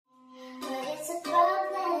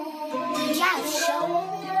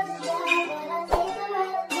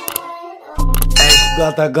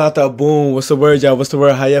Gata, boom. What's the word, y'all? What's the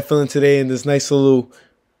word? How y'all feeling today in this nice little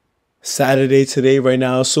Saturday today right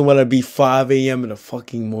now? Soon it'll be 5 a.m. in the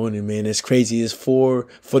fucking morning, man. It's crazy. It's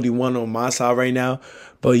 4:41 on my side right now.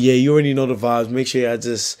 But yeah, you already know the vibes. Make sure y'all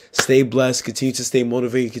just stay blessed, continue to stay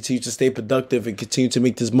motivated, continue to stay productive, and continue to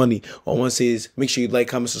make this money. All I want to say is make sure you like,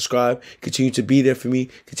 comment, subscribe. Continue to be there for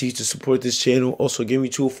me. Continue to support this channel. Also, give me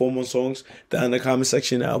 2 or 4 more songs down in the comment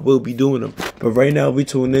section. I will be doing them. But right now, we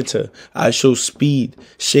tune into IShowSpeed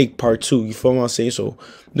Shake Part 2. You feel what I'm saying? So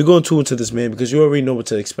we're going to tune into this man because you already know what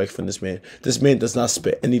to expect from this man. This man does not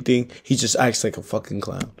spit anything. He just acts like a fucking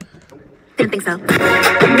clown. Didn't think so.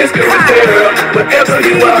 Whatever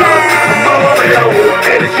you are,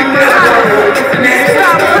 and it's you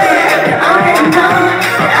stop playing.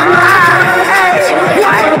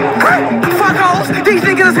 Fuck hoes, these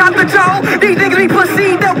niggas got the dough. These niggas be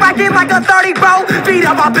pussy, they're rocking like a 30 bro. Feet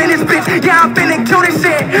up in this bitch, yeah, I'm finna kill this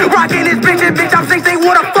shit. Rocking this bitch, and bitch, I'm 16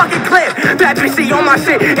 with a fucking clip. That bitch, she on my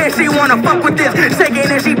shit, and she wanna fuck with this. Shaking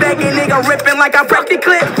and she begging, nigga, ripping like a fucking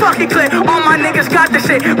clip. Fucking clip, all my niggas got the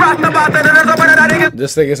shit. Rock about the niggas.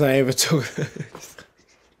 This nigga's not even too.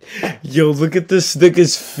 Yo, look at this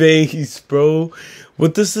nigga's face, bro.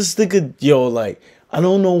 What does this nigga, yo, like, I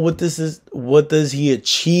don't know what this is. What does he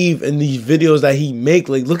achieve in these videos that he make?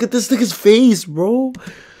 Like, look at this nigga's face, bro.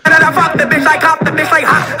 Fuck the bitch like, cop the bitch like,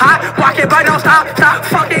 hot. Walk it, but don't stop,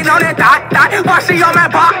 fucking on it, dot. Watch she on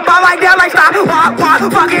that pop like that, like stop, walk,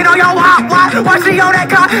 fucking on your walk. Watch she on that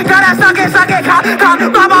cock, gotta suck it,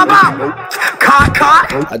 cock,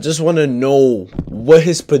 cock. I just want to know what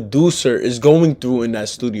his producer is going through in that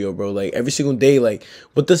studio, bro. Like, every single day, like,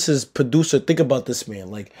 what does his producer think about this man?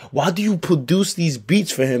 Like, why do you produce these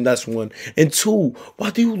beats for him? That's one. And 2,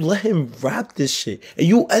 why do you let him rap this shit? And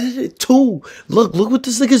you edit it too. Look what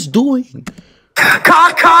this nigga's doing.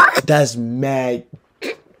 Cock. That's mad.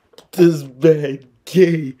 This mad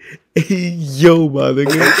gay. Hey, yo, my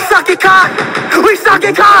nigga. Suck it, cock. We suck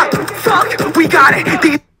it, cock. Fuck, we got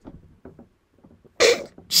it.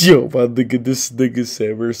 Yo, my nigga, this nigga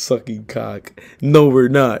said we're sucking cock. No, we're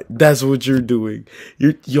not. That's what you're doing.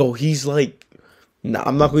 Yo, he's like, nah,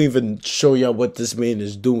 I'm not gonna even show y'all what this man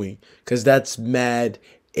is doing, cause that's mad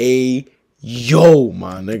yo,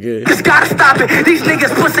 my nigga. Just gotta stop it. These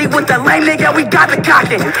niggas pussy with the lame nigga. We got the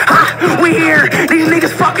cocking. We here. These niggas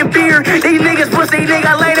fucking beer. These niggas pussy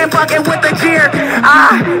nigga lame and fucking with the cheer.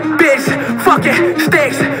 Bitch, fucking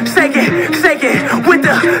sticks. Shake it with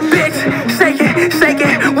the bitch. Shake it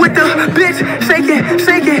with the bitch. Shake it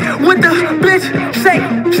with the bitch. Shake.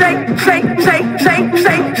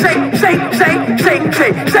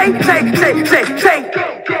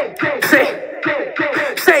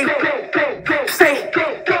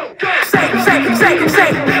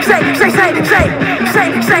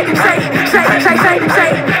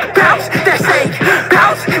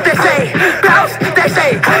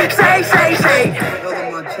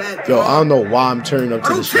 Yo, I don't know why I'm turning up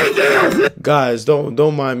to this shit. Guys,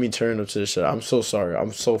 don't mind me turning up to this shit. I'm so sorry.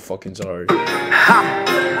 I'm so fucking sorry. Thought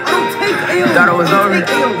it was over.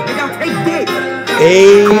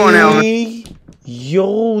 Hey, come on now.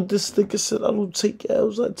 Yo, this nigga said I don't take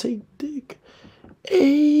L's, I take dick.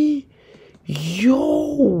 Hey,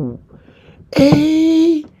 yo.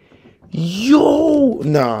 Hey, yo.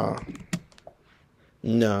 Nah,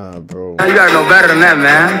 bro. You gotta know better than that,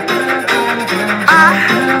 man.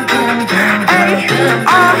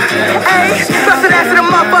 Bustin' ass in the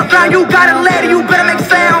motherfucker, you got it later, you better make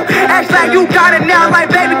sound. Act like you got it now, like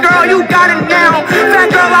baby girl, you got it now. Fat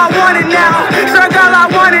girl, I want it now. Short girl, I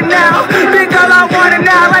want it now. Big girl, I want it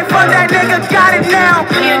now. Like fuck that nigga, got it now.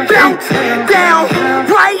 Bounce down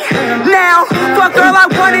right now. Fuck girl, I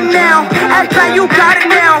want it now. Act like you got it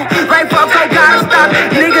now. Like fuck, I gotta stop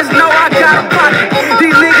it. Niggas know I got a pocket.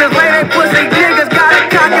 These niggas lay they pussy, niggas got a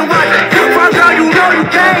cock and watch it. Fuck girl, you know you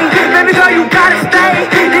gang. Baby girl, you gotta stay.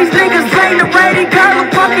 These niggas ain't the rating, girl, I'm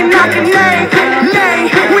fucking knocking name.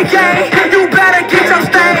 We gang, you better get your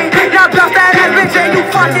stain. Y'all bounce that ass bitch and you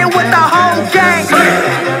fucking with the whole gang.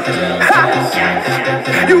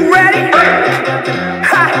 You ready?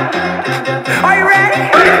 Are you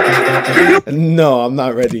ready? No, I'm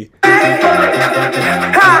not ready.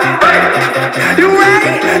 You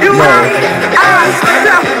ready? You ready?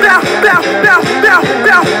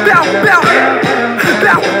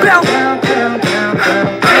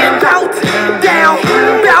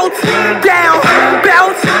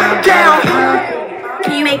 Bounce down.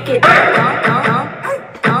 Can you make it?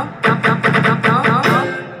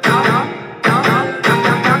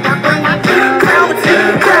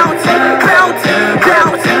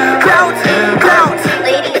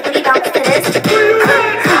 Ladies, can we bounce to this?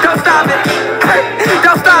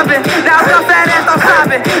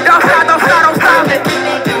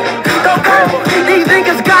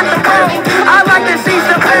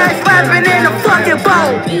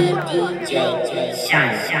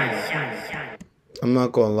 I'm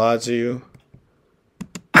not gonna lie to you.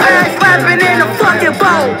 Slapping in the fucking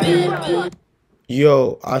boat.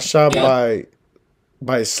 Yo, I shot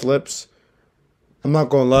by slips. I'm not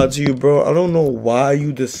gonna lie to you, bro. I don't know why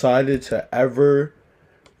you decided to ever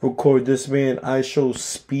record this man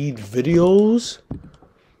IShowSpeed videos,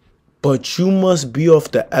 but you must be off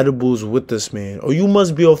the edibles with this man, or you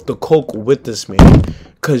must be off the coke with this man.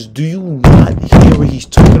 Cause do you not hear what he's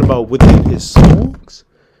talking about within his songs?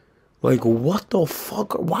 Like, what the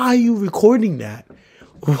fuck? Why are you recording that?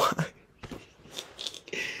 Why?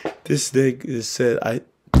 This nigga said, I'm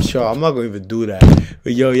not gonna even do that.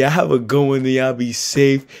 But yo, y'all have a good one, and y'all be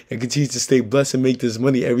safe and continue to stay blessed and make this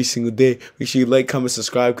money every single day. Make sure you like, comment,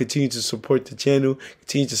 subscribe, continue to support the channel,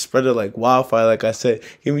 continue to spread it like wildfire. Like I said,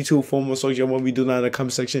 give me 2 formal songs y'all want me to do now in the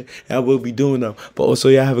comment section, and I will be doing them. But also,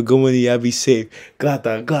 y'all have a good one, and y'all be safe.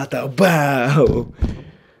 Glata, bow.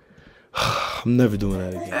 I'm never doing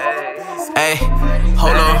that again. Hey,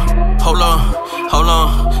 hold on.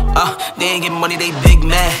 They ain't getting money, they big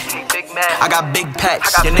mad. I got big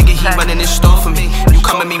packs. Your nigga, he running this store for me. You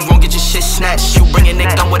come at me wrong, get your shit snatched. You bringing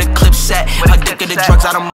it gun with a clip set. Addicted to drugs, I don't